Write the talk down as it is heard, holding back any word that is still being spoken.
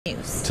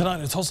News.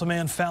 Tonight, a Tulsa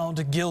man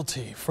found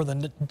guilty for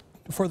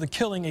the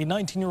killing a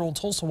 19-year-old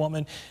Tulsa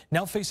woman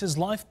now faces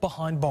life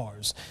behind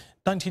bars.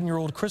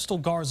 19-year-old Crystal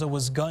Garza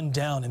was gunned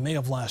down in May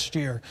of last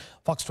year.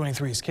 Fox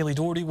 23's Kaylee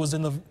Doherty was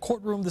in the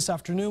courtroom this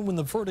afternoon when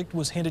the verdict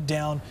was handed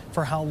down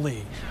for Hal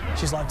Lee.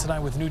 She's live tonight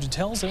with new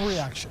details and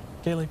reaction.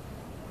 Kaylee.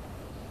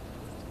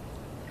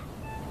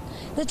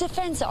 The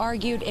defense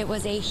argued it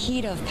was a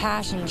heat of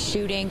passion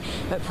shooting,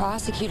 but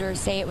prosecutors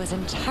say it was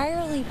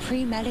entirely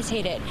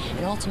premeditated,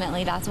 and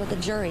ultimately that's what the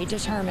jury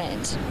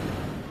determined.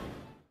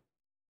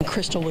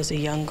 Crystal was a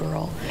young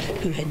girl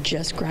who had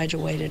just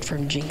graduated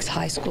from Jenks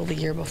High School the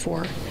year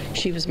before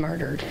she was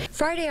murdered.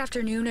 Friday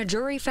afternoon, a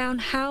jury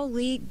found Hal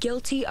Lee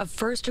guilty of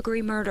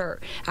first-degree murder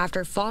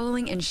after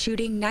following and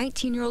shooting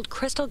 19-year-old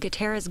Crystal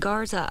Gutierrez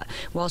Garza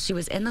while she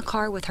was in the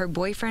car with her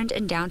boyfriend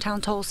in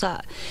downtown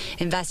Tulsa.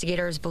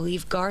 Investigators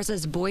believe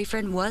Garza's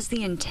boyfriend was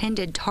the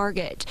intended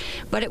target,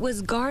 but it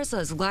was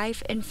Garza's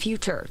life and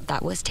future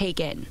that was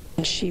taken.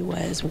 She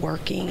was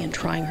working and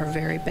trying her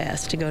very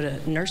best to go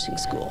to nursing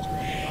school.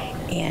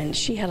 And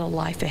she had a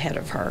life ahead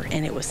of her,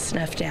 and it was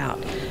snuffed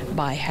out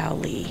by Hal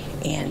Lee.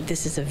 And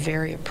this is a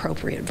very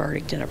appropriate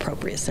verdict and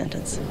appropriate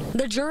sentence.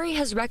 The jury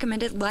has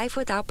recommended life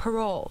without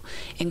parole.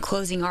 In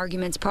closing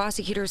arguments,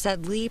 prosecutors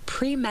said Lee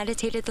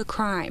premeditated the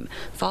crime,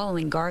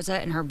 following Garza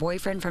and her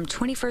boyfriend from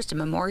 21st and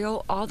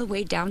Memorial all the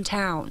way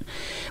downtown.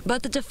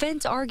 But the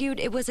defense argued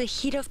it was a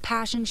heat of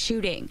passion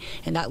shooting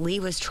and that Lee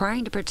was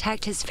trying to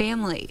protect his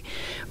family.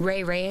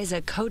 Ray Reyes,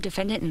 a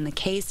co-defendant in the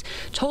case,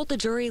 told the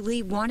jury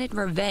Lee wanted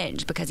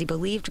revenge because he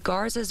believed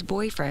Garza's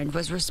boyfriend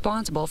was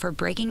responsible for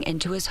breaking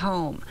into his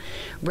home.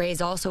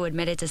 Reyes also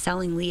admitted to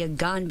selling Lee a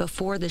gun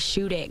before the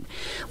shooting.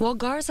 While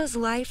Garza's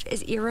life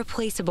is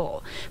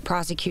irreplaceable,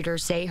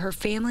 prosecutors say her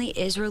family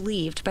is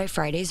relieved by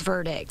Friday's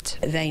verdict.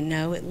 They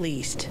know at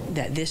least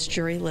that this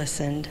jury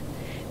listened,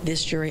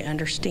 this jury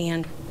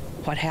understand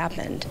what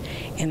happened,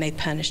 and they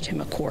punished him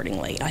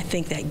accordingly. I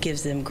think that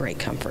gives them great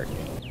comfort.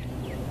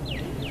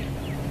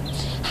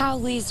 Hal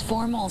Lee's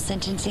formal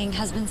sentencing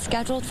has been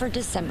scheduled for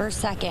December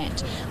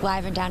 2nd.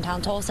 Live in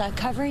downtown Tulsa,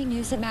 covering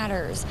news that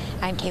matters,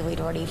 I'm Kaylee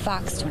Doherty,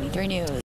 Fox 23 News.